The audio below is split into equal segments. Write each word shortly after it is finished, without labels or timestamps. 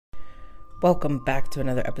Welcome back to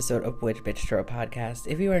another episode of Witch Bitch Tarot Podcast.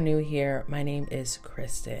 If you are new here, my name is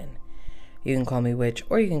Kristen. You can call me Witch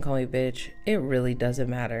or you can call me Bitch. It really doesn't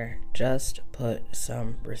matter. Just put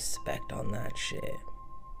some respect on that shit.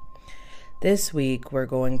 This week, we're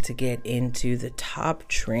going to get into the top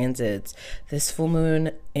transits. This full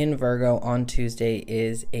moon in Virgo on Tuesday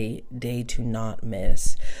is a day to not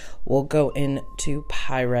miss. We'll go into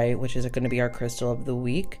Pyrite, which is going to be our crystal of the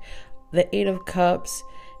week, the Eight of Cups,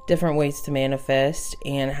 different ways to manifest,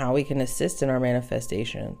 and how we can assist in our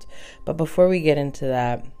manifestations. But before we get into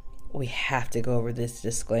that, we have to go over this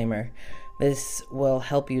disclaimer. This will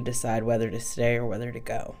help you decide whether to stay or whether to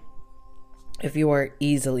go. If you are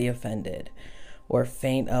easily offended or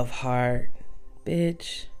faint of heart,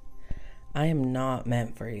 bitch, I am not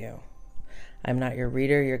meant for you. I'm not your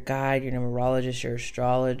reader, your guide, your numerologist, your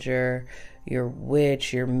astrologer, your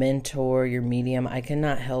witch, your mentor, your medium. I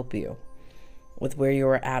cannot help you with where you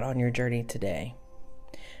are at on your journey today.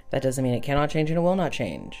 That doesn't mean it cannot change and it will not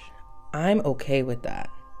change. I'm okay with that.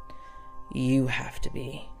 You have to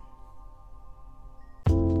be.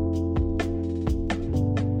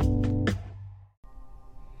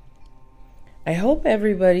 I hope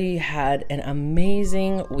everybody had an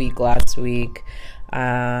amazing week last week.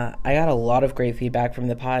 I got a lot of great feedback from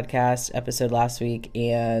the podcast episode last week,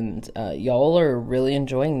 and y'all are really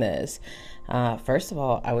enjoying this. First of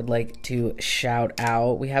all, I would like to shout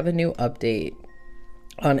out, we have a new update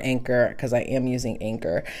on Anchor, because I am using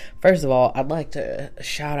Anchor. First of all, I'd like to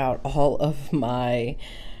shout out all of my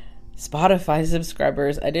Spotify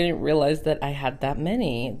subscribers. I didn't realize that I had that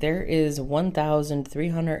many. There is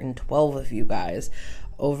 1,312 of you guys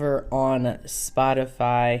over on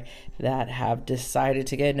Spotify that have decided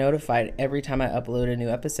to get notified every time I upload a new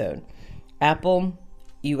episode. Apple,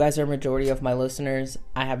 you guys are majority of my listeners.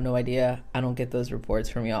 I have no idea. I don't get those reports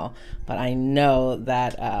from y'all. But I know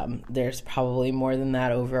that there's probably more than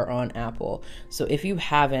that over on Apple. So if you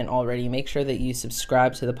haven't already, make sure that you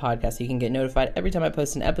subscribe to the podcast so you can get notified every time I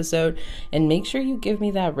post an episode. And make sure you give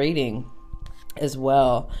me that rating as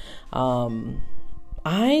well.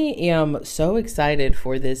 I am so excited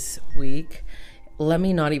for this week. Let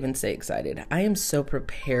me not even say excited. I am so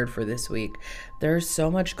prepared for this week. There's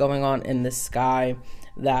so much going on in the sky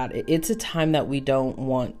that it's a time that we don't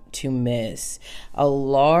want to miss. A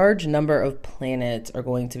large number of planets are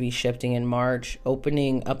going to be shifting in March,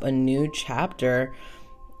 opening up a new chapter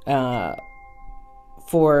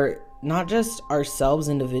for not just ourselves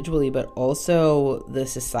individually, but also the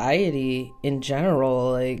society in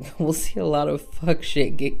general. Like, we'll see a lot of fuck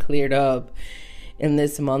shit get cleared up in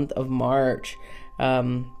this month of March.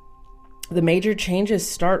 The major changes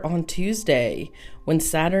start on Tuesday when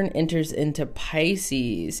Saturn enters into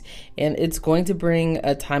Pisces, and it's going to bring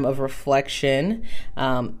a time of reflection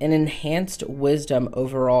and enhanced wisdom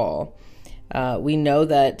overall. We know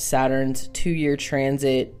that Saturn's 2-year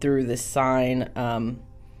transit through the sign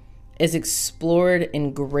is explored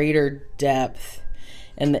in greater depth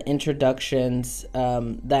in the introductions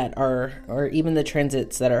that are, or even the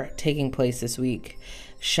transits that are taking place this week.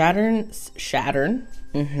 Saturn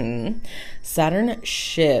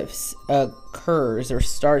shifts occurs or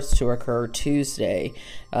starts to occur Tuesday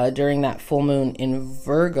during that full moon in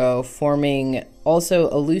Virgo, forming also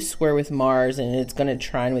a loose square with Mars, and it's going to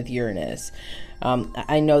trine with Uranus.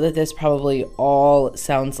 I know that this probably all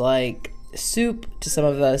sounds like soup to some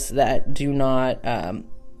of us that do not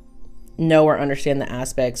know or understand the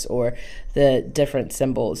aspects or the different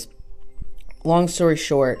symbols. Long story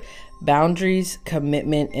short, boundaries,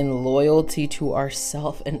 commitment, and loyalty to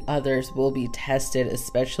ourselves and others will be tested,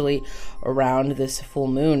 especially around this full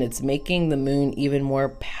moon. It's making the moon even more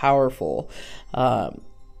powerful. The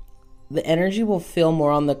energy will feel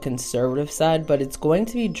more on the conservative side, but it's going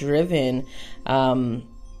to be driven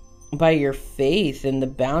by your faith and the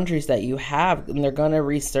boundaries that you have, and they're going to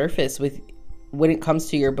resurface when it comes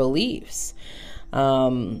to your beliefs.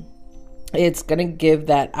 It's going to give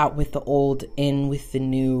that out with the old, in with the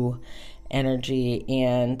new energy.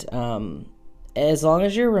 And as long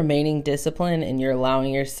as you're remaining disciplined and you're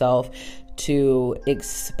allowing yourself to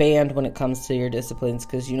expand when it comes to your disciplines,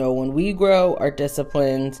 because, you know, when we grow our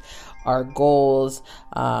disciplines, our goals,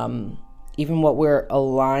 even what we're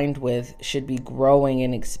aligned with should be growing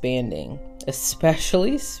and expanding,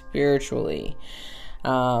 especially spiritually.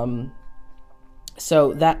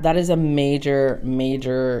 So that is a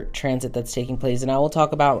major transit that's taking place, and I will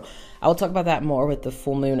talk about that more with the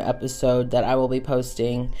full moon episode that I will be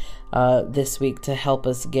posting this week to help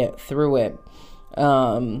us get through it.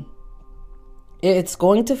 it's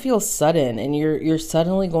going to feel sudden, and you're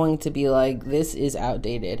suddenly going to be like, this is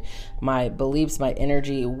outdated. My beliefs, my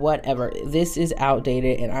energy, whatever, this is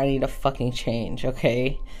outdated and I need a fucking change,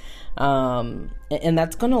 okay? And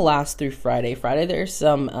that's going to last through Friday. There's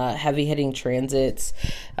some heavy hitting transits.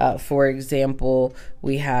 For example,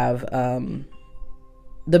 we have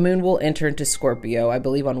the moon will enter into Scorpio. I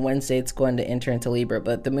believe on Wednesday it's going to enter into Libra,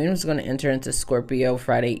 but the moon is going to enter into Scorpio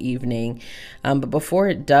Friday evening. But before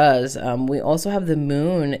it does, we also have the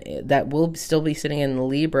moon that will still be sitting in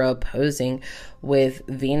Libra opposing with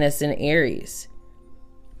Venus in Aries.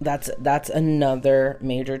 That's another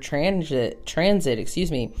major transit,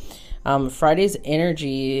 excuse me. Friday's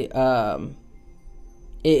energy,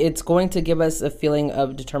 it's going to give us a feeling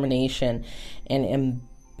of determination and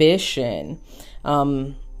ambition.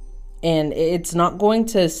 And it's not going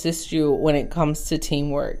to assist you when it comes to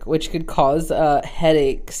teamwork, which could cause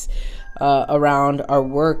headaches around our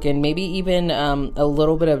work and maybe even a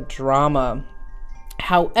little bit of drama.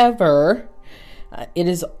 However, it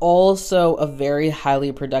is also a very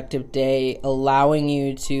highly productive day, allowing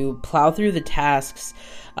you to plow through the tasks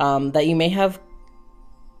that you may have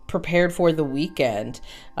prepared for the weekend.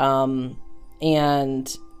 And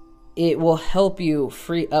it will help you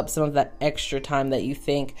free up some of that extra time that you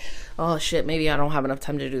think, oh shit, maybe I don't have enough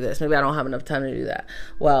time to do this. Maybe I don't have enough time to do that.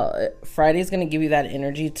 Well, Friday is going to give you that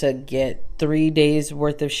energy to get 3 days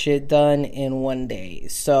worth of shit done in 1 day.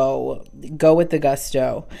 So go with the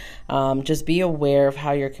gusto. Just be aware of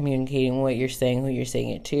how you're communicating, what you're saying, who you're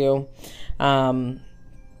saying it to.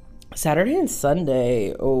 Saturday and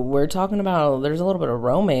Sunday, we're talking about there's a little bit of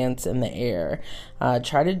romance in the air.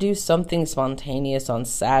 Try to do something spontaneous on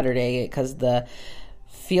Saturday because the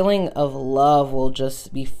feeling of love will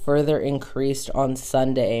just be further increased on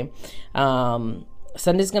Sunday.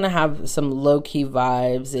 Sunday's going to have some low-key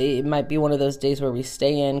vibes. It might be one of those days where we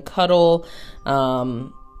stay in, cuddle,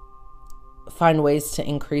 find ways to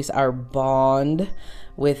increase our bond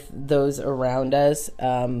with those around us.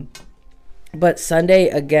 But Sunday,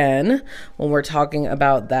 again, when we're talking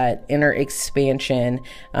about that inner expansion,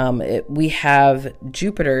 we have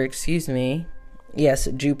Jupiter, Yes,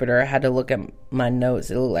 Jupiter. I had to look at my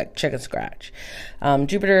notes. It looked like chicken scratch.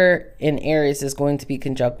 Jupiter in Aries is going to be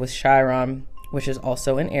conjunct with Chiron, which is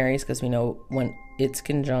also in Aries, because we know when it's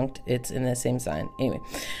conjunct, it's in the same sign. Anyway,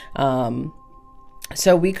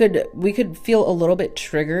 so we could feel a little bit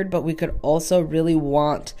triggered, but we could also really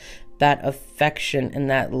want that affection and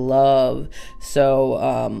that love.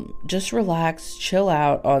 So just relax, chill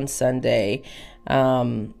out on Sunday.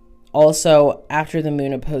 Also, after the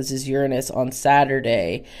moon opposes Uranus on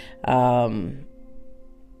Saturday,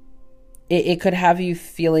 it could have you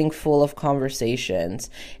feeling full of conversations,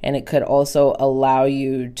 and it could also allow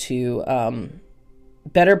you to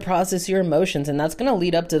better process your emotions, and that's going to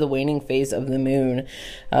lead up to the waning phase of the moon.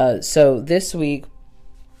 So this week,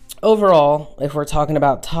 overall, if we're talking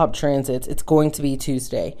about top transits, it's going to be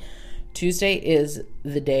Tuesday. Tuesday is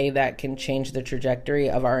the day that can change the trajectory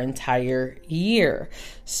of our entire year.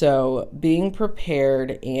 So being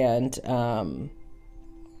prepared and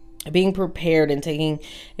taking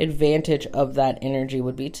advantage of that energy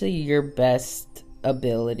would be to your best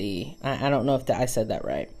ability. I don't know if I said that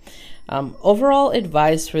right. Overall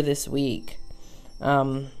advice for this week.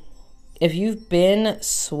 If you've been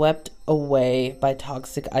swept away by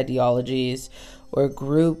toxic ideologies or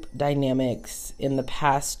group dynamics in the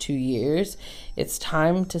past 2 years, it's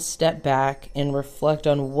time to step back and reflect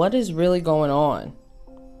on what is really going on.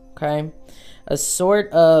 Okay? A sort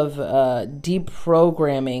of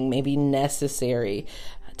deprogramming may be necessary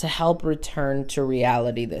to help return to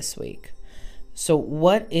reality this week. So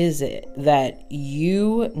what is it that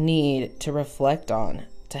you need to reflect on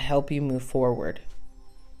to help you move forward?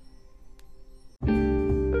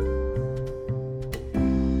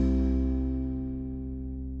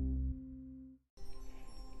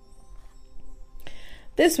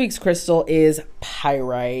 This week's crystal is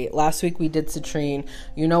pyrite. Last week we did citrine.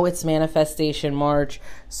 You know it's Manifestation March,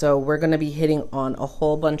 so we're going to be hitting on a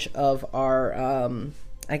whole bunch of our,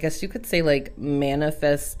 I guess you could say like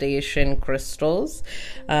manifestation crystals.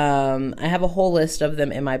 I have a whole list of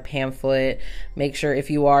them in my pamphlet. Make sure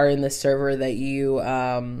if you are in the server that you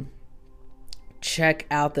check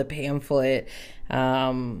out the pamphlet.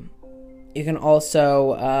 You can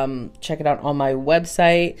also check it out on my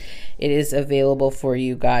website. It is available for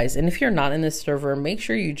you guys. And if you're not in this server, make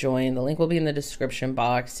sure you join. The link will be in the description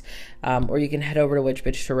box. Or you can head over to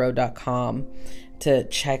witchbitchtarot.com to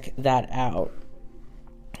check that out.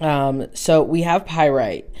 So we have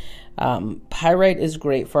pyrite. Pyrite is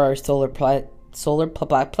great for our solar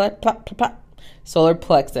Solar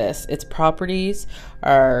plexus. Its properties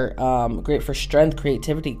are great for strength,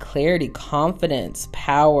 creativity, clarity, confidence,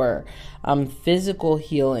 power, physical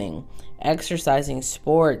healing, exercising,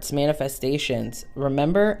 sports, manifestations.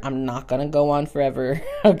 Remember, I'm not going to go on forever,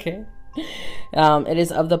 okay? It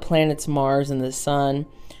is of the planets Mars and the Sun.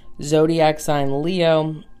 Zodiac sign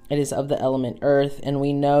Leo. It is of the element Earth, and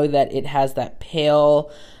we know that it has that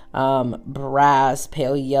pale brass,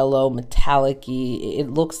 pale yellow, metallic-y.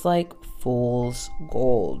 It looks like fool's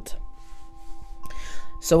gold.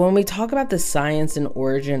 So when we talk about the science and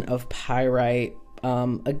origin of pyrite,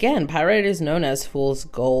 again, pyrite is known as fool's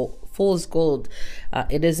gold.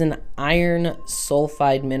 It is an iron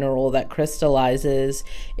sulfide mineral that crystallizes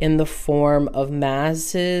in the form of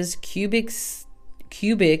cubic,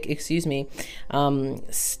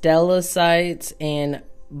 stellocytes and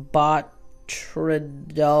botrydal.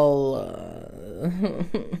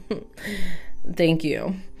 Thank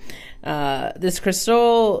you. This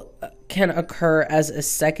crystal can occur as a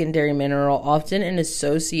secondary mineral, often in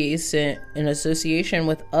association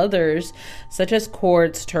with others, such as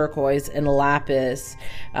quartz, turquoise, and lapis.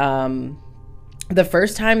 The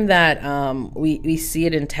first time that we see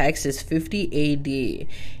it in text is 50 AD,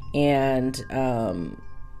 and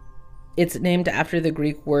it's named after the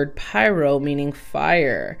Greek word pyro, meaning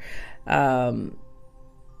fire. The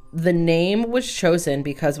name was chosen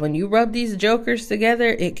because when you rub these jokers together,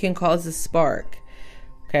 it can cause a spark.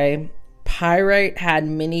 Okay. Pyrite had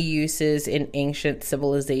many uses in ancient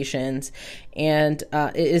civilizations, and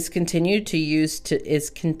it is continued to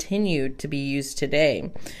be used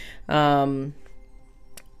today.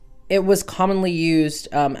 It was commonly used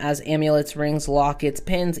as amulets, rings, lockets,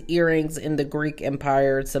 pins, earrings in the Greek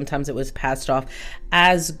Empire. Sometimes it was passed off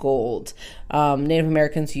as gold. Native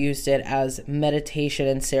Americans used it as meditation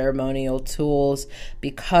and ceremonial tools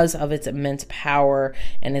because of its immense power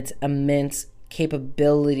and its immense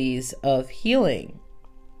capabilities of healing.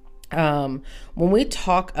 When we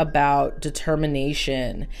talk about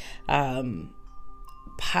determination,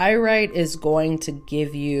 pyrite is going to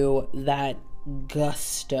give you that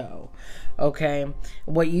gusto. Okay,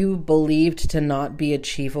 what you believed to not be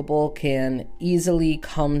achievable can easily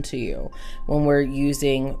come to you when we're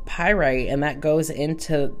using pyrite, and that goes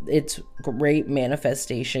into its great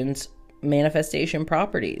manifestation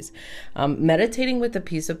properties. Meditating with a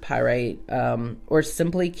piece of pyrite or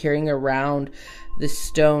simply carrying around the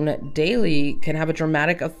stone daily can have a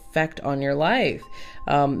dramatic effect on your life.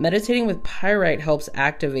 Meditating with pyrite helps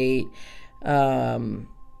activate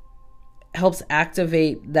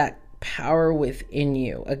that power within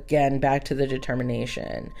you. Again, back to the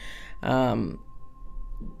determination. When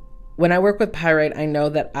I work with pyrite, I know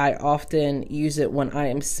that I often use it when I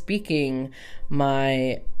am speaking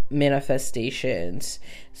my manifestations.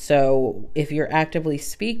 So if you're actively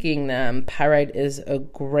speaking them, pyrite is a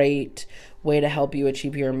great way to help you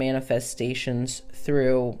achieve your manifestations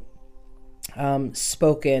through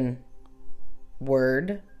spoken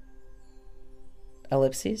word,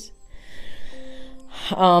 ellipses.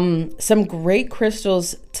 Some great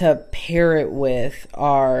crystals to pair it with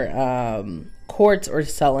are quartz or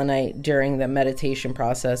selenite during the meditation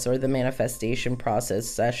process or the manifestation process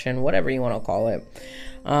session, whatever you want to call it.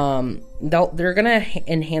 They're going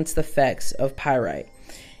to enhance the effects of pyrite.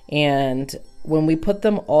 And when we put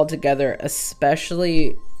them all together,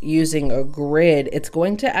 especially using a grid, it's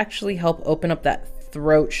going to actually help open up that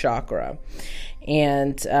throat chakra.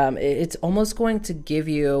 And it's almost going to give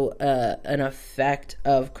you an effect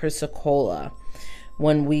of chrysocolla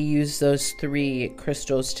when we use those three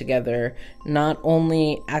crystals together, not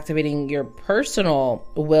only activating your personal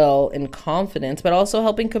will and confidence, but also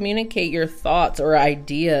helping communicate your thoughts or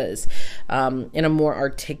ideas in a more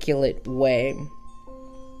articulate way.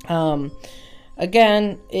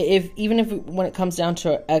 Again, even if when it comes down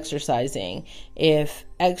to exercising, if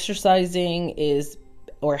exercising is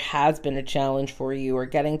or has been a challenge for you, or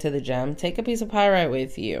getting to the gym, take a piece of pyrite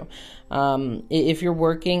with you. If you're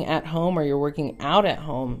working at home or you're working out at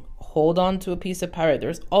home, hold on to a piece of pyrite.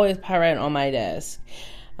 There's always pyrite on my desk.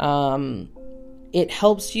 It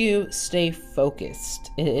helps you stay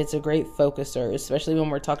focused. It's a great focuser, especially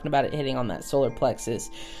when we're talking about it hitting on that solar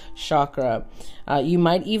plexus chakra. You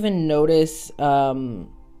might even notice that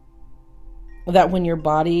when your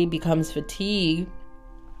body becomes fatigued,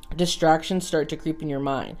 distractions start to creep in your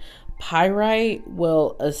mind. Pyrite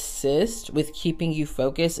will assist with keeping you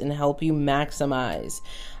focused and help you maximize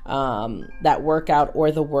that workout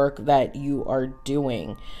or the work that you are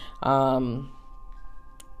doing.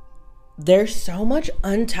 There's so much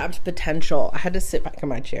untapped potential. I had to sit back in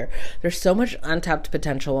my chair. There's so much untapped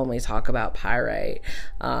potential when we talk about pyrite.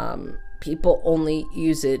 People only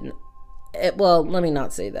use it well, let me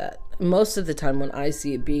not say that. Most of the time when I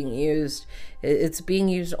see it being used, it's being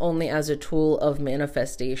used only as a tool of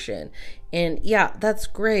manifestation. And yeah, that's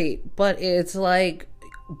great, but it's like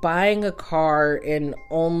buying a car and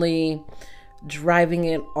only driving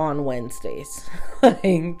it on Wednesdays.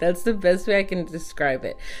 Like, that's the best way I can describe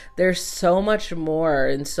it. There's so much more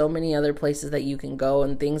and so many other places that you can go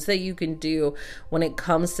and things that you can do when it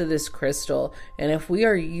comes to this crystal. And if we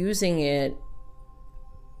are using it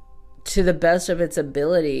to the best of its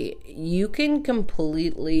ability, you can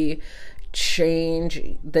completely change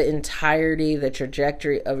the entirety, the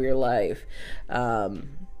trajectory of your life.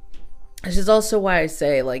 This is also why I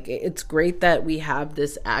say, like, it's great that we have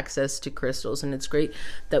this access to crystals, and it's great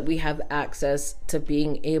that we have access to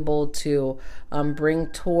being able to bring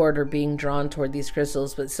toward or being drawn toward these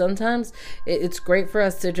crystals. But sometimes it's great for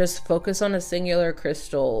us to just focus on a singular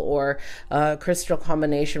crystal or a crystal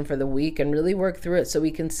combination for the week and really work through it so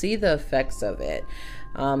we can see the effects of it.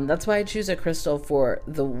 That's why I choose a crystal for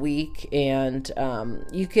the week, and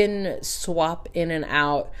you can swap in and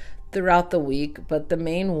out throughout the week, but the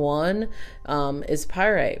main one is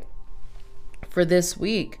pyrite for this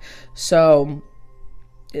week. So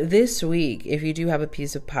this week, if you do have a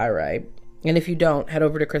piece of pyrite, and if you don't, head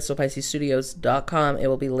over to crystalpiscesstudios.com. It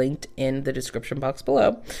will be linked in the description box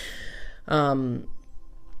below. How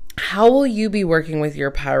will you be working with your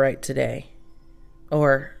pyrite today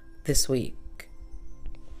or this week?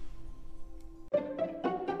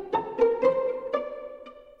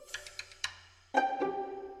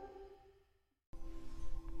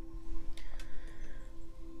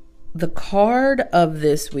 The card of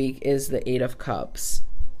this week is the Eight of Cups.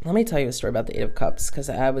 Let me tell you a story about the Eight of Cups, because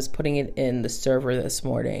I was putting it in the server this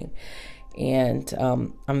morning, and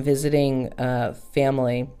I'm visiting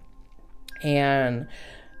family, and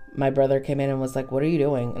my brother came in and was like, "What are you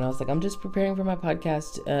doing?" And I was like, "I'm just preparing for my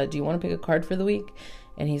podcast. Do you want to pick a card for the week?"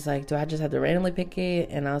 And he's like, "Do I just have to randomly pick it?"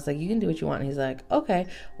 And I was like, "You can do what you want." And he's like, "Okay,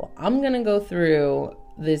 well, I'm going to go through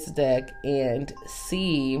this deck and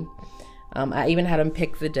see." I even had him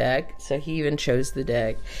pick the deck, so he even chose the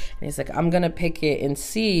deck. And he's like, "I'm going to pick it and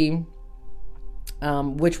see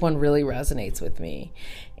which one really resonates with me."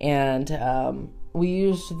 And we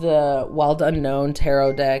used the Wild Unknown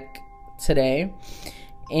tarot deck today,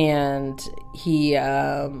 and he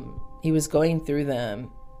was going through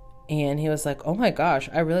them, and he was like, "Oh my gosh,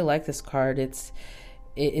 I really like this card. It's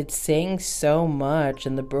saying so much,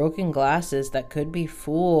 and the broken glasses that could be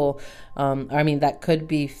that could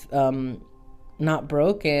be not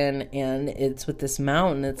broken, and it's with this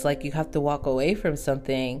mountain. It's like you have to walk away from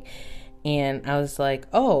something." And I was like,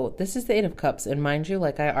 "Oh, this is the Eight of Cups." And mind you,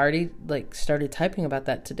 like, I already started typing about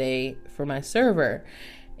that today for my server.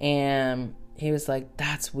 And he was like,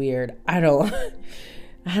 "That's weird. I don't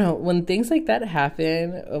when things like that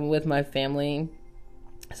happen with my family,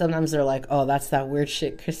 sometimes they're like, 'Oh, that's that weird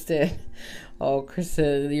shit, Kristen. Oh,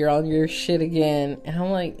 Kristen, you're on your shit again.'" And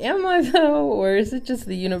I'm like, "Am I though? Or is it just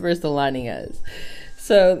the universe aligning us?"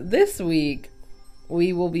 So this week,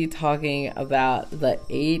 we will be talking about the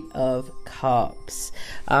Eight of Cups.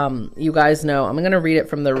 You guys know, I'm going to read it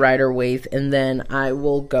from the Rider-Waite, and then I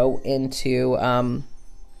will go into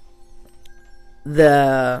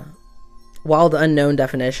the Wild Unknown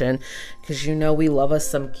definition, because you know we love us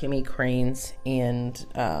some Kimmy Cranes, and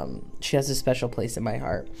she has a special place in my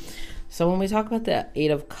heart. So when we talk about the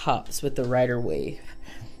Eight of Cups with the Rider-Waite,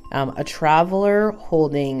 a traveler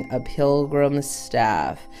holding a pilgrim's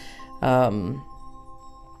staff,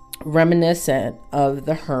 reminiscent of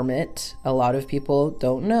the Hermit. A lot of people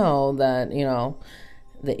don't know that,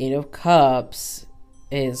 the Eight of Cups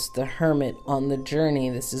is the hermit on the journey.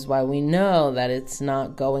 This is why we know that it's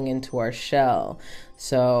not going into our shell.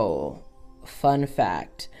 So, fun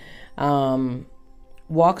fact.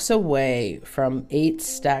 Walks away from 8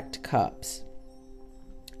 stacked cups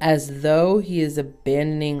as though he is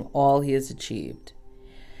abandoning all he has achieved.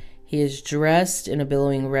 He is dressed in a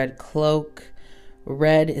billowing red cloak.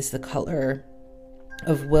 Red is the color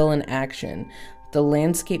of will and action. The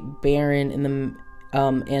landscape barren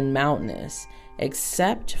and mountainous,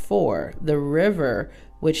 except for the river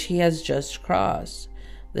which he has just crossed.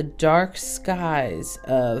 The dark skies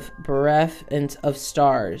of bereft and of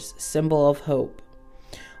stars, symbol of hope.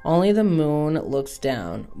 Only the moon looks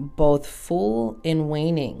down, both full and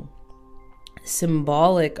waning,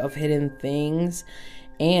 symbolic of hidden things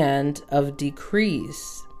and of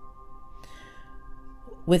decrease.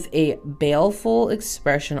 With a baleful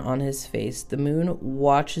expression on his face, the moon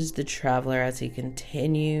watches the traveler as he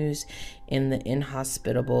continues in the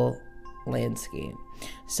inhospitable landscape.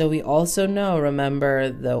 So we also know,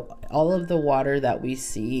 remember, all of the water that we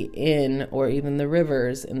see in, or even the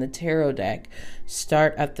rivers in the tarot deck,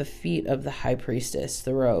 start at the feet of the high priestess,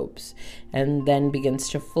 the robes, and then begins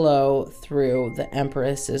to flow through the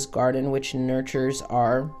empress's garden, which nurtures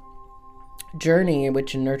our journey,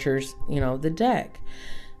 which nurtures, the deck.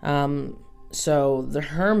 So the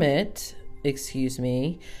hermit,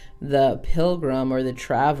 the pilgrim or the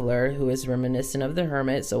traveler, who is reminiscent of the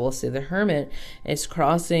hermit, so we'll say the hermit, is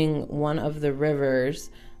crossing one of the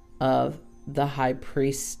rivers of the high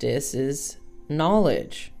priestess's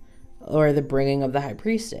knowledge, or the bringing of the high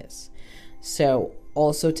priestess. So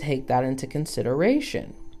also take that into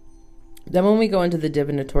consideration. Then when we go into the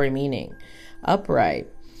divinatory meaning, upright,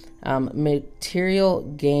 material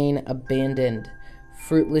gain abandoned,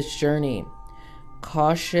 fruitless journey,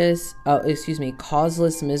 causeless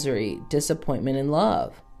misery, disappointment in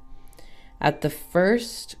love. At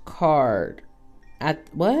first,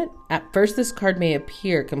 this card may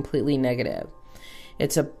appear completely negative.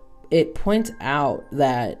 It points out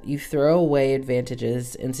that you throw away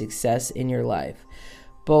advantages and success in your life,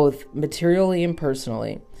 both materially and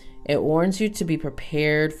personally. It warns you to be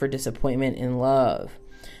prepared for disappointment in love.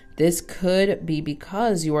 This could be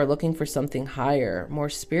because you are looking for something higher, more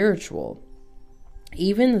spiritual.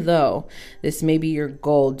 Even though this may be your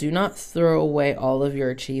goal, do not throw away all of your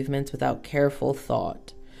achievements without careful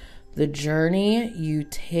thought. The journey you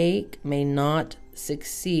take may not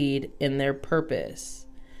succeed in their purpose.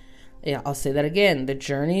 Yeah, I'll say that again. The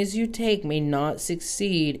journeys you take may not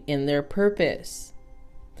succeed in their purpose.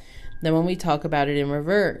 Then when we talk about it in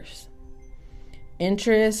reverse,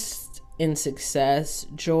 interest in success,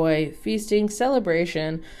 joy, feasting,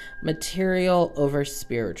 celebration, material over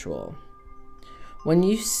spiritual. When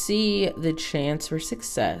you see the chance for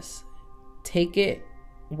success, take it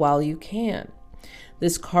while you can.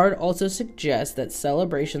 This card also suggests that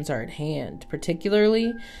celebrations are at hand,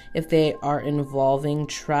 particularly if they are involving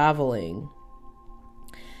traveling.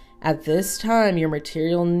 At this time, your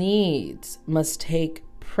material needs must take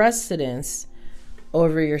precedence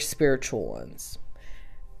over your spiritual ones.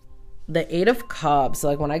 The Eight of Cups,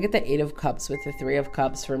 like when I get the Eight of Cups with the Three of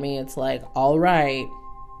Cups, for me, it's like, all right,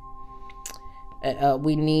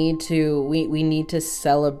 we need to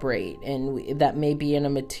celebrate, and that may be in a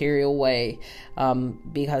material way,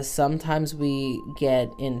 because sometimes we get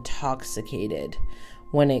intoxicated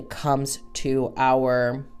when it comes to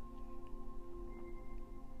our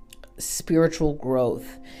spiritual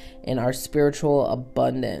growth and our spiritual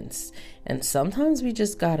abundance, and sometimes we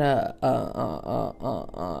just gotta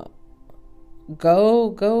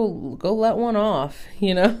go let one off,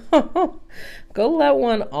 go let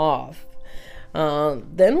one off.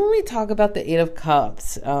 Then when we talk about the Eight of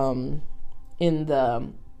Cups in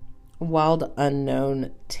the Wild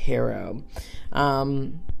Unknown Tarot,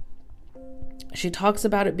 she talks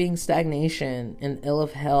about it being stagnation and ill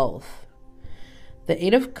of health. The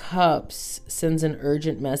Eight of Cups sends an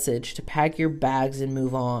urgent message to pack your bags and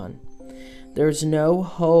move on. There's no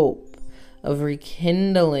hope of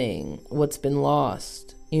rekindling what's been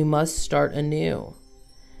lost. You must start anew.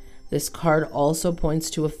 This card also points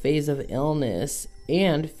to a phase of illness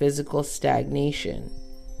and physical stagnation.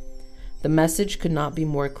 The message could not be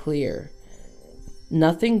more clear.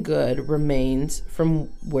 Nothing good remains for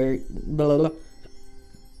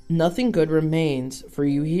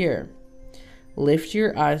you here. Lift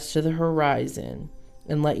your eyes to the horizon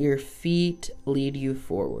and let your feet lead you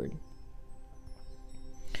forward.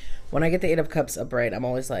 When I get the Eight of Cups upright, I'm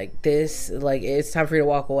always like, it's time for you to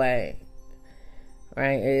walk away.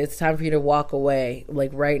 Right? It's time for you to walk away.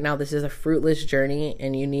 Like right now, this is a fruitless journey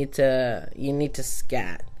and you need to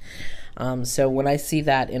scat. So when I see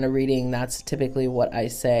that in a reading, that's typically what I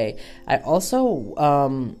say. I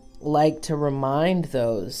also like to remind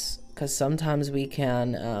those, because sometimes we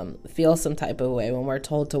can feel some type of way when we're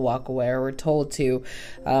told to walk away, or we're told to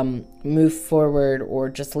move forward, or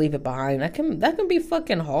just leave it behind. That can be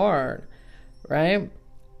fucking hard, right?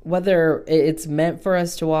 Whether it's meant for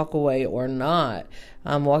us to walk away or not,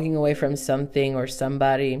 walking away from something or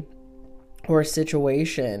somebody or a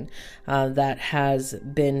situation that has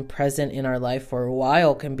been present in our life for a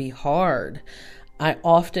while can be hard. I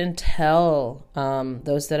often tell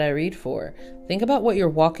those that I read for, think about what you're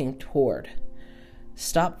walking toward.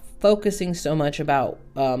 Stop focusing so much about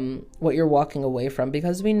what you're walking away from,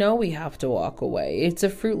 because we know we have to walk away. It's a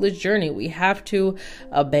fruitless journey. We have to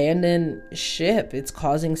abandon ship. It's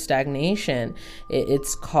causing stagnation.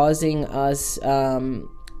 It's causing us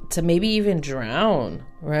to maybe even drown,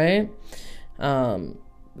 right?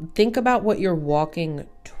 Think about what you're walking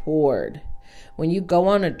toward. When you go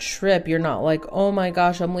on a trip, you're not like, oh my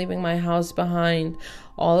gosh, I'm leaving my house behind,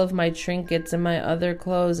 all of my trinkets and my other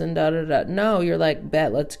clothes and da da da. No, you're like,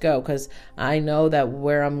 bet, let's go, because I know that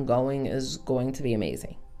where I'm going is going to be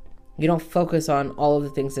amazing. You don't focus on all of the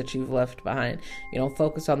things that you've left behind. You don't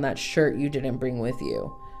focus on that shirt you didn't bring with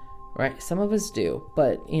you, right? Some of us do,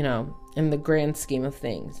 but in the grand scheme of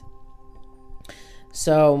things.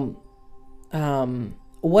 So,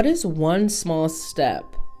 what is one small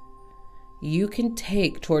step you can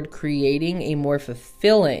take toward creating a more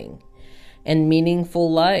fulfilling and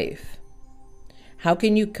meaningful life? How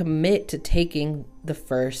can you commit to taking the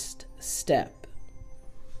first step?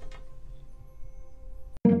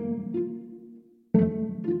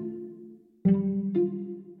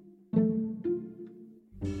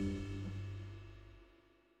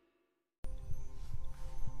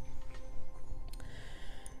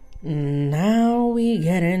 Now we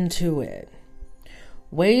get into it.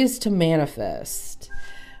 Ways to manifest.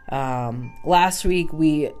 Last week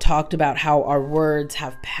we talked about how our words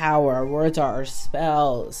have power. Our words are our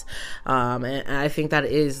spells. And I think that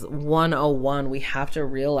is 101. We have to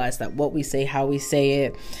realize that what we say, how we say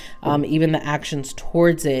it, even the actions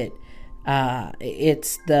towards it,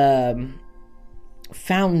 it's the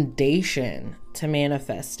foundation to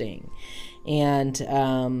manifesting.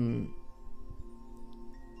 And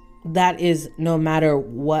that is no matter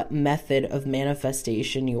what method of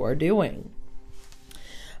manifestation you are doing.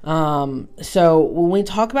 So when we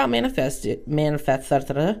talk about it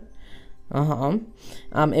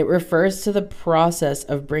refers to the process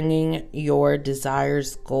of bringing your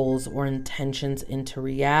desires, goals, or intentions into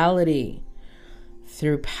reality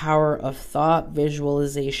through power of thought,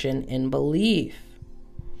 visualization, and belief.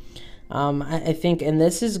 I think, and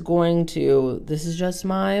this is just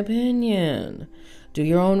my opinion. Do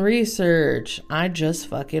your own research. I just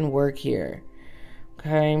fucking work here.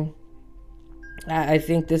 Okay? I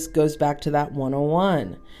think this goes back to that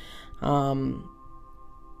 101.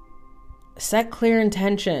 Set clear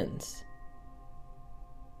intentions.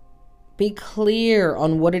 Be clear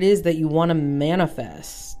on what it is that you want to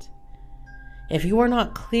manifest. If you are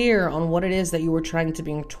not clear on what it is that you are trying to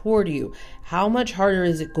bring toward you, how much harder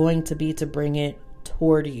is it going to be to bring it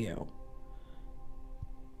toward you?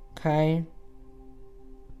 Okay?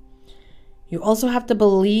 You also have to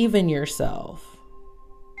believe in yourself.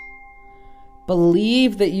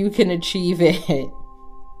 Believe that you can achieve it.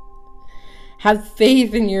 Have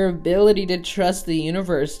faith in your ability to trust the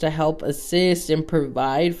universe to help assist and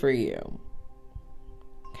provide for you.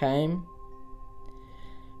 Okay?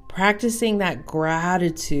 Practicing that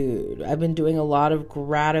gratitude. I've been doing a lot of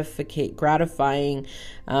gratifying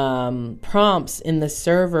prompts in the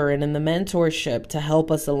server and in the mentorship to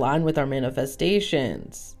help us align with our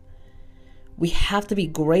manifestations. We have to be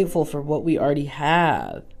grateful for what we already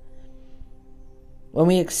have. When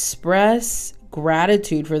we express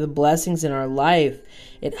gratitude for the blessings in our life,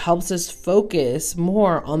 it helps us focus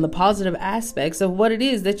more on the positive aspects of what it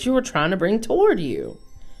is that you are trying to bring toward you.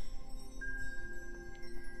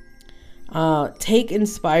 Take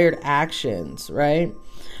inspired actions, right?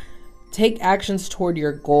 Take actions toward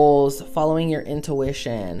your goals, following your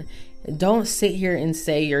intuition. Don't sit here and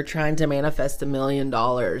say you're trying to manifest $1 million.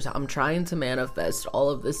 I'm trying to manifest all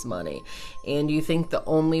of this money. And you think the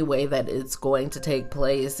only way that it's going to take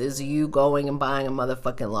place is you going and buying a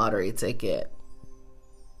motherfucking lottery ticket.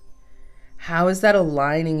 How is that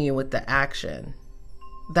aligning you with the action?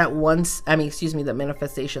 The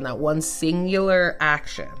manifestation, that one singular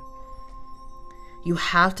action. You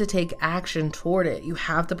have to take action toward it. You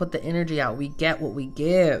have to put the energy out. We get what we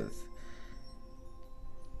give.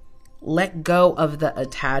 Let go of the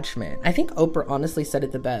attachment. I think Oprah honestly said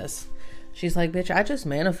it the best. She's like, bitch, I just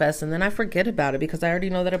manifest and then I forget about it because I already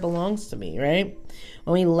know that it belongs to me, right?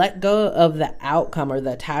 When we let go of the outcome or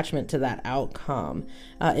the attachment to that outcome,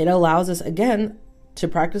 it allows us, again, to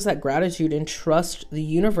practice that gratitude and trust the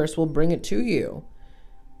universe will bring it to you,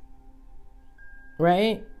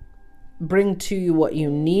 right? Bring to you what you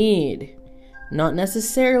need, not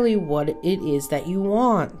necessarily what it is that you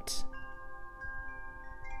want.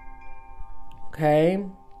 Okay?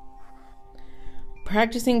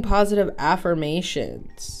 Practicing positive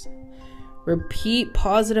affirmations. Repeat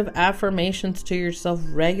positive affirmations to yourself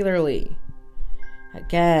regularly.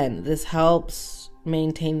 Again, this helps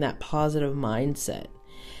maintain that positive mindset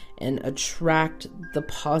and attract the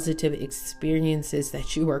positive experiences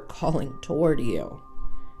that you are calling toward you.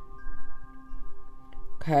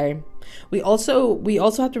 Okay? We also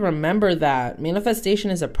have to remember that manifestation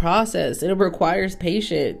is a process and it requires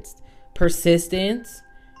patience, persistence,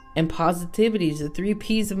 and positivity is the 3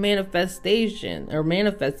 P's of manifesting.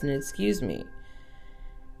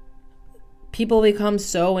 People become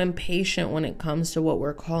so impatient when it comes to what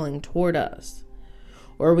we're calling toward us.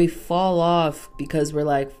 Or we fall off because we're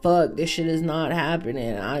like, fuck, this shit is not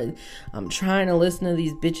happening. I'm trying to listen to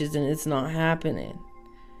these bitches and it's not happening.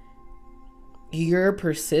 Your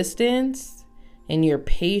persistence and your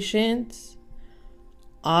patience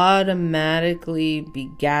automatically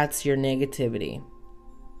begats your negativity.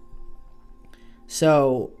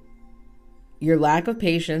 So your lack of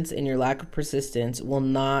patience and your lack of persistence will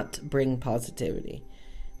not bring positivity.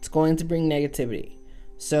 It's going to bring negativity.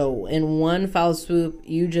 So in one foul swoop,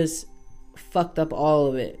 you just fucked up all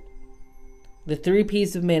of it. The 3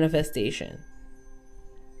 P's of manifestation.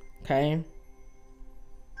 Okay?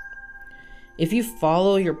 If you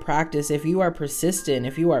follow your practice, if you are persistent,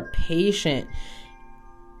 if you are patient,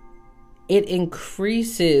 it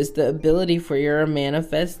increases the ability for your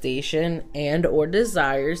manifestation and or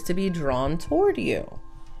desires to be drawn toward you.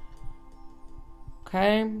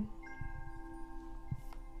 Okay?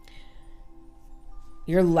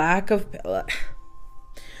 Your lack of...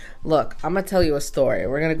 Look, I'm going to tell you a story.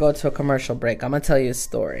 We're going to go to a commercial break. I'm going to tell you a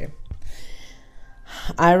story.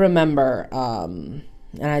 I remember, and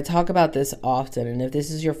I talk about this often, and if this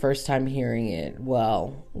is your first time hearing it,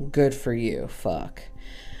 well, good for you. Fuck.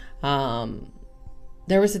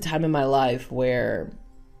 There was a time in my life where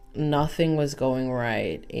nothing was going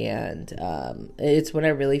right, and it's when I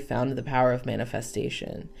really found the power of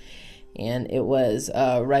manifestation. And it was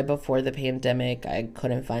right before the pandemic. I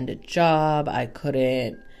couldn't find a job. I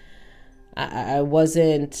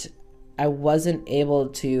wasn't able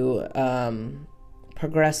to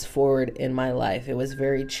progress forward in my life. It was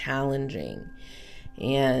very challenging.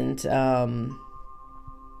 And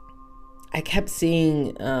I kept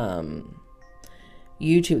seeing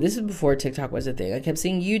YouTube. This is before TikTok was a thing. I kept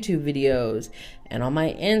seeing YouTube videos, and on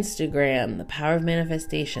my Instagram, the power of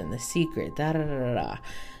manifestation, The Secret, da-da-da-da-da.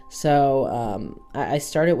 So I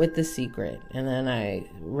started with The Secret, and then I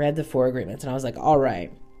read the 4 agreements, and I was like, all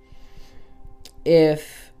right,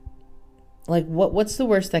 what's the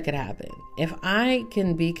worst that could happen? If I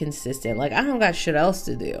can be consistent, I don't got shit else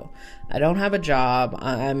to do. I don't have a job.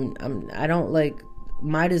 I don't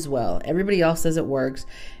might as well. Everybody else says it works.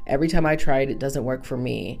 Every time I tried, it doesn't work for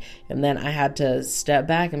me. And then I had to step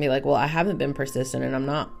back and be like, well, I haven't been persistent,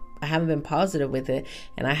 and I haven't been positive with it,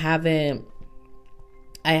 and I haven't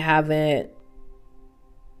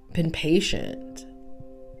been patient.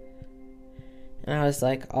 And I was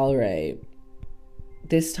like, all right,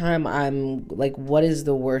 this time I'm like, what is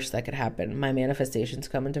the worst that could happen? My manifestations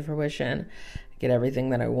come into fruition. I get everything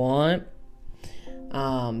that I want.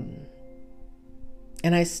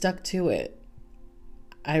 And I stuck to it.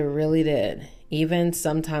 I really did. Even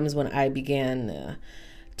sometimes when I began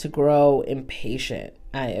to grow impatient,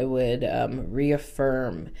 I would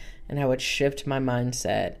reaffirm, and I would shift my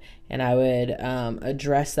mindset, and I would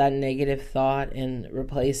address that negative thought and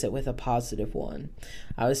replace it with a positive one.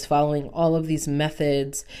 I was following all of these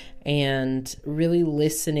methods and really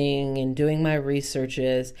listening and doing my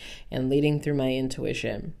researches and leading through my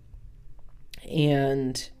intuition.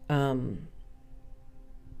 And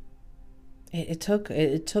it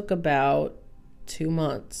took about 2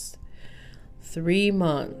 months, 3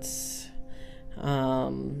 months.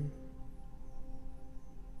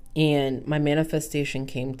 And my manifestation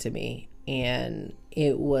came to me, and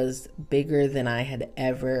it was bigger than I had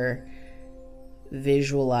ever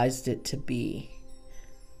visualized it to be.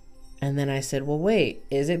 And then I said, well, wait,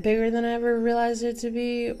 is it bigger than I ever realized it to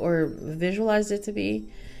be or visualized it to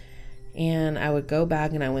be? And I would go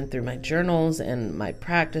back and I went through my journals and my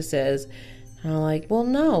practices, and I'm like, well,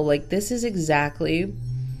 no, this is exactly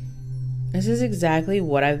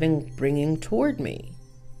what I've been bringing toward me.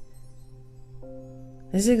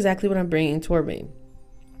 This is exactly what I'm bringing toward me.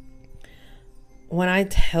 When I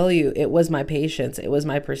tell you, it was my patience, it was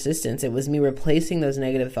my persistence, it was me replacing those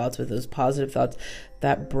negative thoughts with those positive thoughts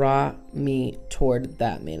that brought me toward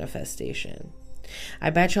that manifestation. I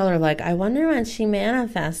bet y'all are like, I wonder when she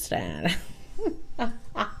manifested.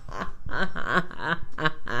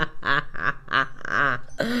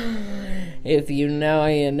 If you know,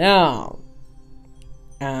 you know.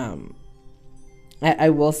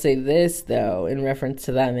 I will say this, though, in reference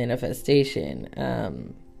to that manifestation.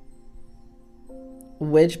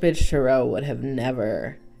 Witch Bitch Tarot would have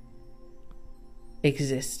never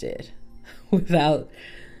existed without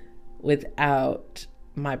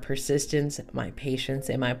my persistence, my patience,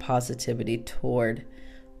 and my positivity toward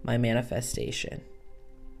my manifestation.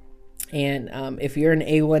 And if you're an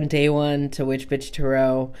A1 Day 1 to Witch Bitch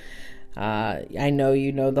Tarot, I know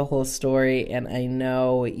you know the whole story, and I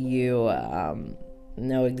know you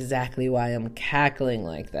know exactly why I'm cackling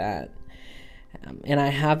like that. And I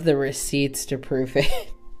have the receipts to prove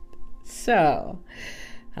it. So,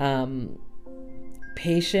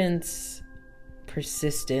 patience,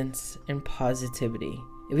 persistence, and positivity.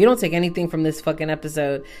 If you don't take anything from this fucking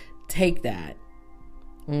episode, take that.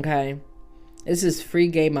 Okay? This is free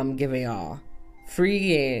game I'm giving y'all. Free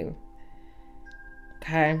game.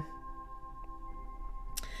 Okay?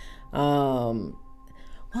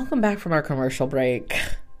 Welcome back from our commercial break.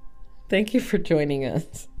 Thank you for joining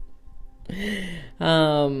us.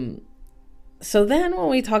 So then when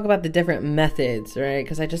we talk about the different methods, right?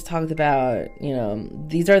 Because I just talked about,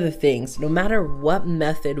 these are the things. No matter what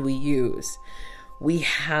method we use, we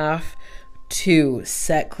have to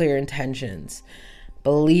set clear intentions,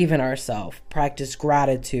 believe in ourselves, practice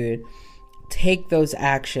gratitude, take those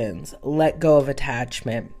actions, let go of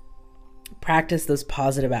attachment, practice those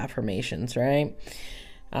positive affirmations, right?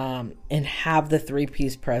 And have the 3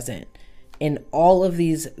 P's present. In all of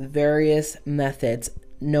these various methods,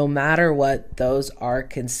 no matter what, those are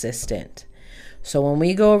consistent. So when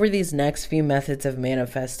we go over these next few methods of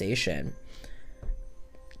manifestation,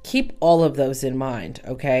 keep all of those in mind,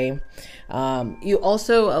 okay? You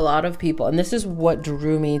also, a lot of people, and this is what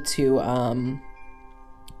drew me to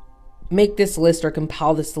make this list or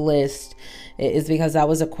compile this list, is because that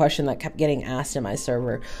was a question that kept getting asked in my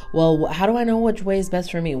server. Well, how do I know which way is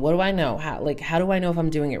best for me? What do I know? How do I know if I'm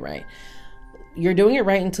doing it right? You're doing it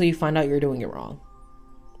right until you find out you're doing it wrong.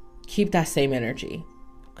 Keep that same energy,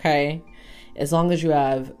 okay? As long as you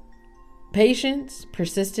have patience,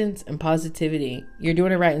 persistence, and positivity, you're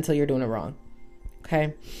doing it right until you're doing it wrong,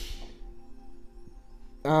 okay?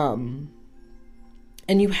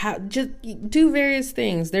 And you have just do various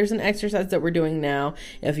things. There's an exercise that we're doing now.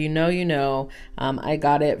 If you know, you know. I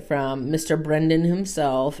got it from Mr. Brendan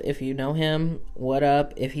himself. If you know him, what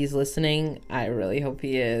up? If he's listening, I really hope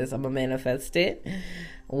he is. I'm gonna manifest it.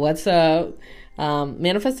 What's up?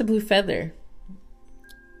 Manifest a blue feather.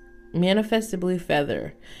 Manifest a blue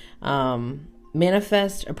feather.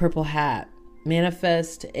 Manifest a purple hat.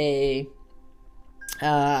 Manifest a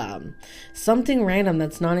something random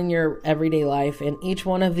that's not in your everyday life, and each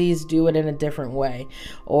one of these, do it in a different way,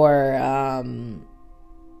 or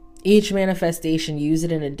each manifestation, use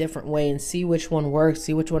it in a different way and see which one works,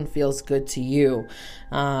 see which one feels good to you.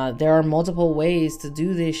 There are multiple ways to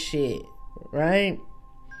do this shit, right?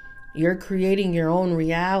 You're creating your own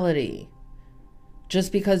reality.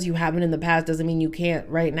 Just because you haven't in the past doesn't mean you can't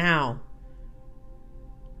right now.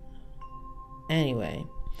 Anyway,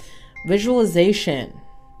 visualization.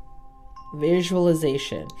 Every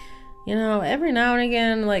now and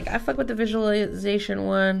again, I fuck with the visualization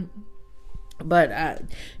one, but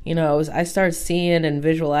I start seeing and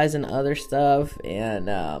visualizing other stuff, and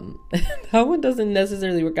that one doesn't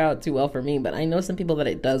necessarily work out too well for me, but I know some people that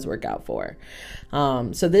it does work out for.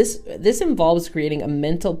 So this involves creating a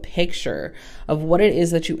mental picture of what it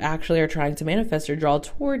is that you actually are trying to manifest or draw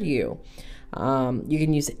toward you. You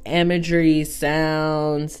can use imagery,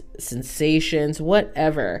 sounds, sensations,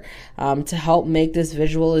 whatever, to help make this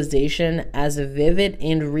visualization as vivid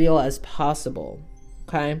and real as possible.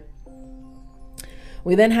 Okay.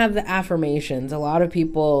 We then have the affirmations. A lot of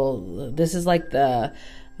people, this is like the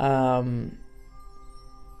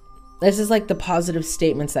positive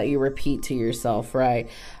statements that you repeat to yourself, right?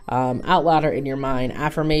 Out loud or in your mind.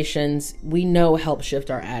 Affirmations, we know, help shift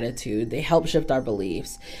our attitude. They help shift our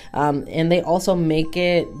beliefs. And they also make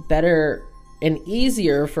it better and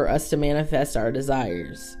easier for us to manifest our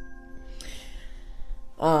desires.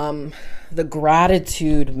 The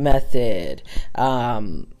gratitude method.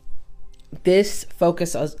 This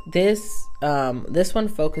one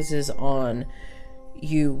focuses on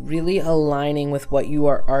you really aligning with what you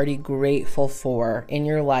are already grateful for in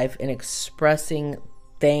your life and expressing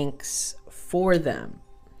thanks for them.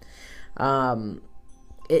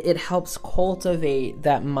 It helps cultivate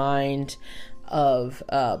that mind of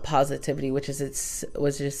positivity, which is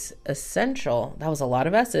essential. That was a lot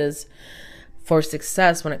of S's for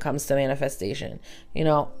success when it comes to manifestation.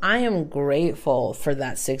 I am grateful for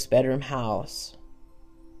that 6-bedroom house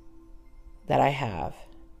that I have.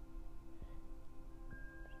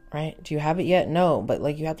 Right? Do you have it yet? No, but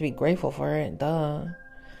you have to be grateful for it. Duh.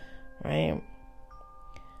 Right?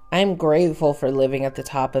 I'm grateful for living at the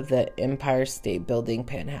top of the Empire State Building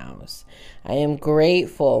penthouse. I am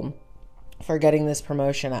grateful for getting this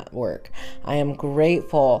promotion at work. I am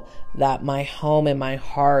grateful that my home and my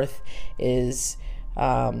hearth is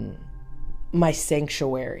my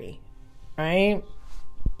sanctuary. Right?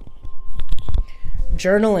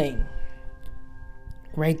 Journaling.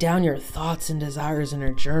 Write down your thoughts and desires in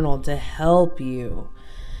a journal to help you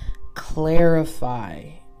clarify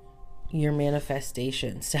your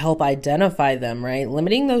manifestations, to help identify them, right?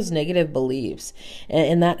 Limiting those negative beliefs.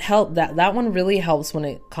 And that one really helps when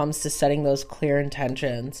it comes to setting those clear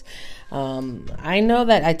intentions. I know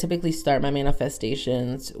that I typically start my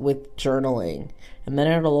manifestations with journaling, and then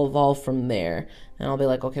it'll evolve from there. And I'll be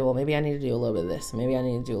like, okay, well, maybe I need to do a little bit of this. Maybe I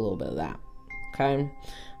need to do a little bit of that. Okay.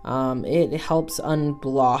 It helps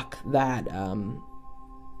unblock that,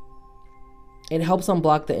 it helps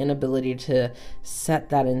unblock the inability to set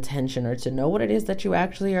that intention or to know what it is that you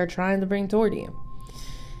actually are trying to bring toward you.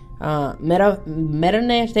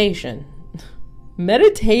 Meditation.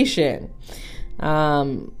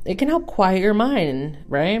 It can help quiet your mind,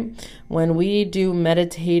 right? When we do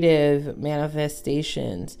meditative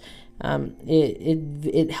manifestations,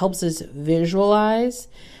 it helps us visualize,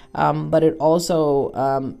 but it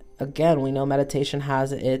also, again, we know meditation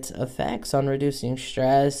has its effects on reducing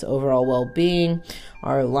stress, overall well-being,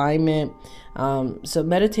 our alignment. So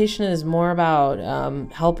meditation is more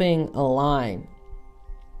about helping align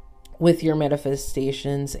with your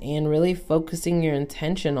manifestations and really focusing your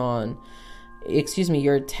attention on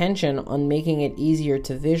making it easier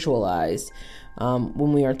to visualize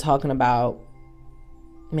when we are talking about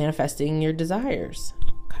manifesting your desires.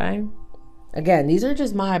 Okay? Again, these are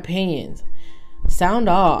just my opinions. Sound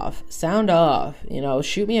off,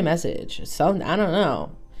 shoot me a message. I don't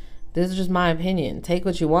know. This is just my opinion. Take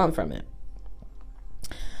what you want from it.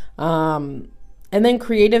 And then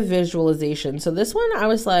creative visualization. So this one, I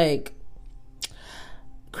was like,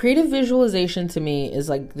 creative visualization to me is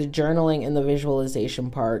like the journaling and the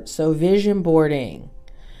visualization part. So vision boarding,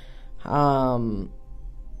 bringing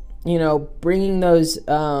those,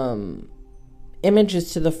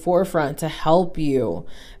 images to the forefront to help you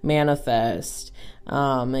manifest.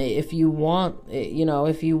 If you want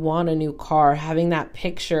a new car, having that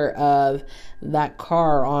picture of that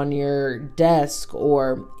car on your desk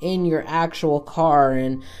or in your actual car,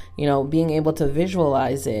 and being able to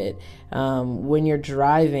visualize it when you're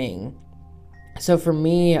driving. So for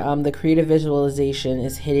me, the creative visualization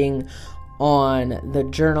is hitting on the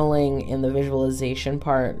journaling and the visualization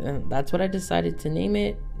part, and that's what I decided to name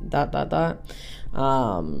it.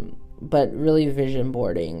 But really vision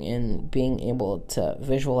boarding and being able to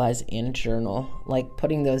visualize and journal, like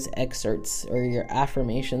putting those excerpts or your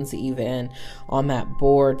affirmations even on that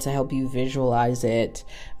board to help you visualize it,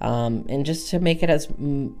 and just to make it as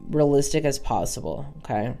realistic as possible.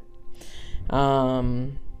 Okay.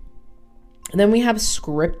 And then we have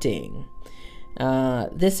scripting.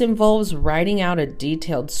 This involves writing out a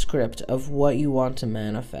detailed script of what you want to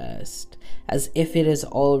manifest as if it has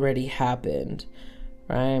already happened,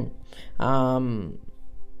 right? Let me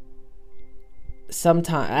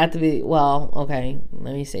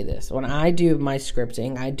say this. When I do my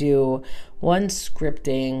scripting, I do one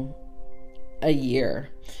scripting a year.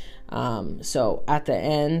 So at the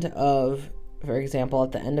end of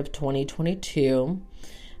 2022,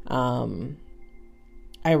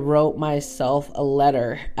 I wrote myself a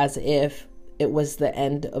letter as if it was the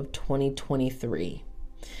end of 2023.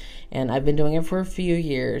 And I've been doing it for a few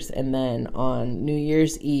years. And then on New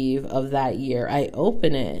Year's Eve of that year, I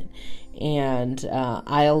open it and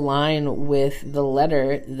I align with the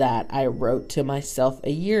letter that I wrote to myself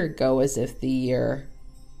a year ago as if the year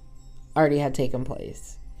already had taken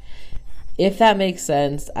place. If that makes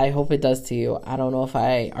sense, I hope it does to you. I don't know if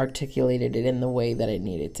I articulated it in the way that it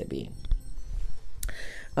needed to be.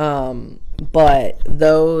 But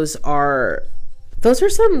those are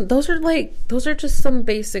just some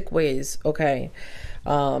basic ways. Okay.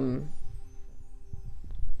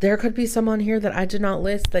 There could be some on here that I did not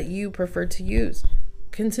list that you prefer to use.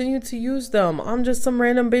 Continue to use them. I'm just some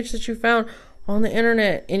random bitch that you found on the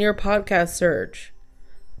internet in your podcast search.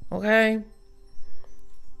 Okay.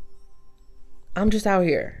 I'm just out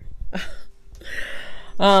here.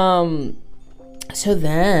 So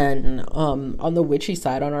then, on the witchy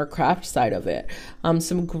side, on our craft side of it,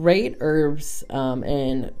 some great herbs,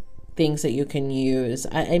 and things that you can use.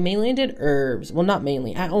 I mainly did herbs. Well, not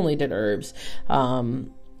mainly. I only did herbs. And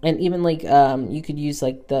even you could use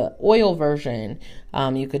like the oil version.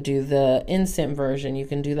 You could do the instant version. You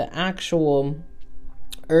can do the actual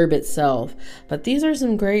herb itself. But these are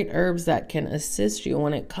some great herbs that can assist you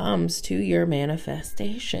when it comes to your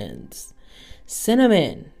manifestations.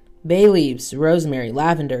 Cinnamon, bay leaves, rosemary,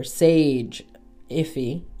 lavender, sage,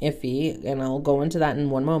 iffy, and I'll go into that in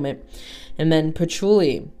one moment. And then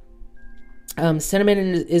patchouli. Cinnamon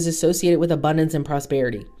is associated with abundance and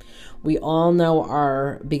prosperity. We all know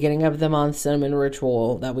our beginning of the month cinnamon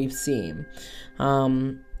ritual that we've seen.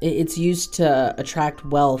 It's used to attract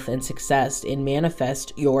wealth and success and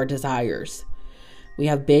manifest your desires. We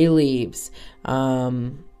have bay leaves.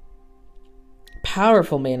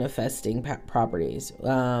 powerful manifesting properties.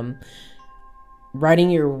 Writing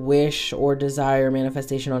your wish or desire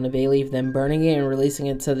manifestation on a bay leaf, then burning it and releasing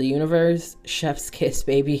it to the universe. Chef's kiss,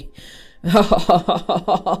 baby.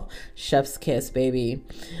 Chef's kiss, baby.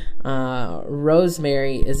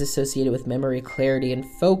 Rosemary is associated with memory, clarity, and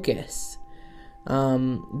focus.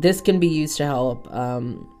 This can be used to help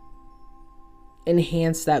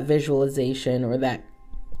enhance that visualization, or that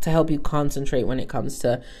to help you concentrate when it comes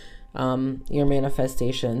to your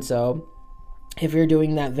manifestation. So if you're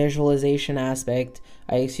doing that visualization aspect,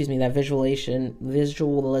 that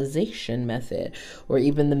visualization method, or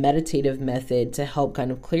even the meditative method to help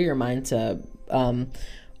kind of clear your mind to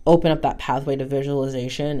open up that pathway to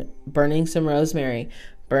visualization, burning some rosemary,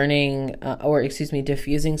 diffusing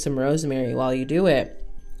some rosemary while you do it.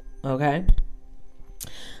 Okay.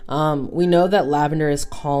 We know that lavender is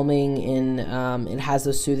calming and it has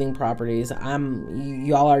those soothing properties.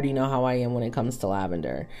 Y'all already know how I am when it comes to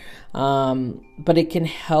lavender. But it can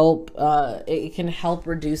help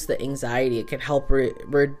reduce the anxiety. It can help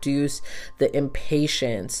reduce the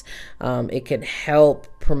impatience. It can help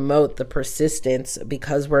promote the persistence,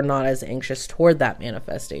 because we're not as anxious toward that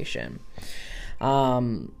manifestation.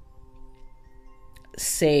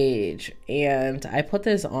 Sage, and I put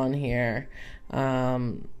this on here.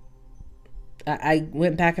 I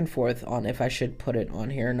went back and forth on if I should put it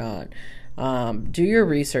on here or not. Do your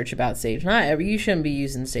research about sage. You shouldn't be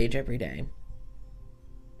using sage every day.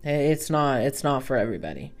 It's not for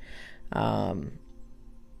everybody. And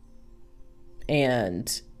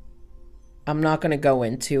I'm not going to go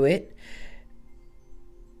into it.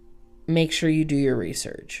 Make sure you do your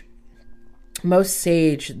research. Most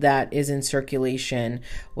sage that is in circulation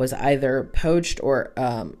was either poached or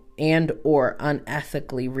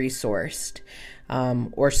unethically resourced,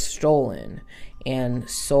 or stolen and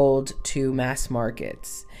sold to mass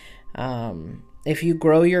markets. If you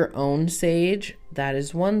grow your own sage, that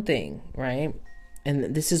is one thing, right?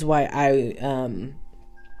 And this is why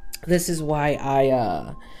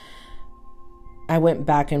I went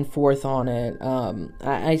back and forth on it.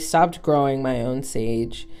 I stopped growing my own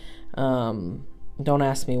sage. Don't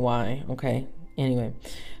ask me why. Okay. Anyway,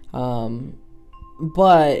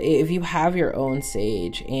 but if you have your own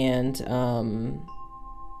sage and,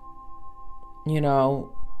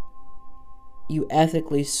 you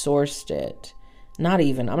ethically sourced it, I'm not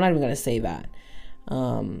even going to say that.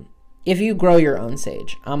 If you grow your own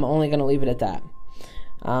sage, I'm only going to leave it at that.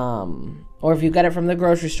 Or if you get it from the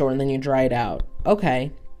grocery store and then you dry it out.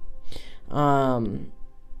 Okay.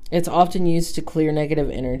 It's often used to clear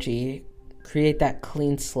negative energy, create that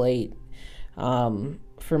clean slate,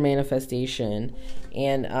 for manifestation.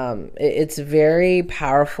 And it's very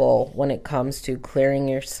powerful when it comes to clearing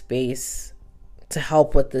your space to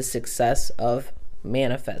help with the success of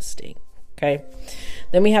manifesting. Okay.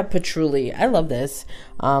 Then we have patchouli. I love this.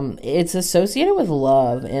 It's associated with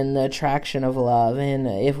love and the attraction of love. And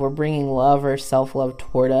if we're bringing love or self-love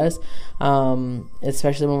toward us,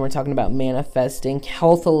 especially when we're talking about manifesting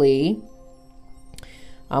healthily,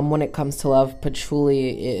 when it comes to love,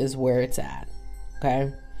 patchouli is where it's at.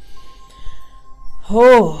 Okay.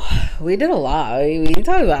 Oh, we did a lot. We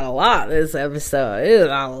talked about a lot this episode. It was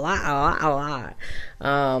a lot.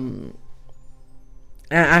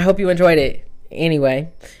 I hope you enjoyed it.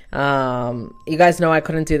 Anyway, you guys know I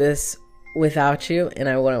couldn't do this without you, and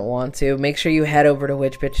I wouldn't want to. Make sure you head over to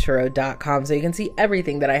witchbitchtarot.com so you can see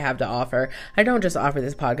everything that I have to offer. I don't just offer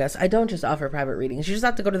this podcast. I don't just offer private readings. You just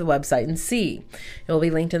have to go to the website and see. It will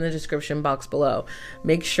be linked in the description box below.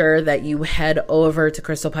 Make sure that you head over to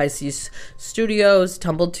Crystal Pisces Studios,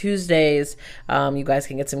 Tumble Tuesdays. You guys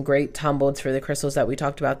can get some great tumbleds for the crystals that we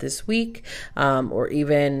talked about this week, or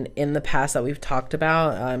even in the past that we've talked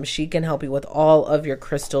about. She can help you with all of your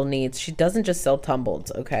crystal needs. She doesn't just sell tumbleds,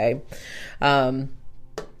 okay?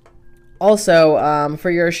 Also,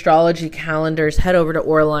 for your astrology calendars, head over to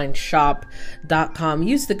OralineShop.com.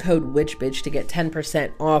 Use the code WitchBitch to get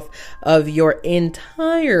 10% off of your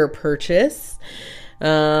entire purchase.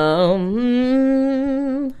 I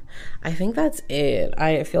think that's it.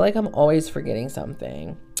 I feel like I'm always forgetting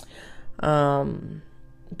something.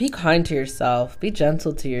 Be kind to yourself. Be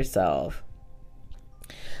gentle to yourself.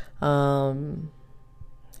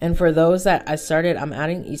 And for those that I'm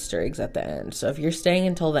adding Easter eggs at the end. So if you're staying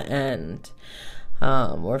until the end,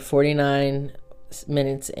 we're 49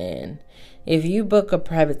 minutes in. If you book a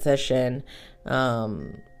private session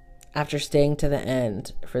after staying to the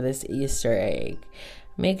end for this Easter egg,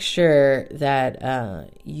 make sure that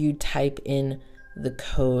you type in the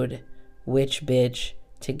code WitchBitch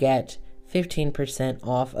to get 15%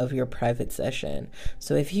 off of your private session.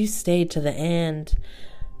 So if you stay to the end,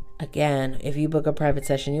 Again, if you book a private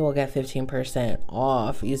session, you will get 15%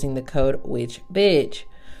 off using the code WITCHBITCH.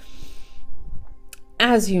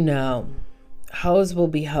 As you know, hoes will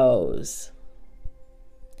be hoes.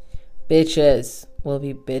 Bitches will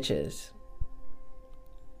be bitches.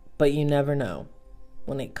 But you never know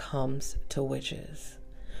when it comes to witches.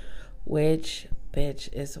 Which bitch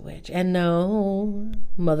is which? And no,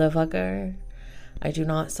 motherfucker, I do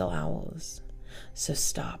not sell owls. So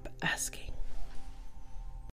stop asking.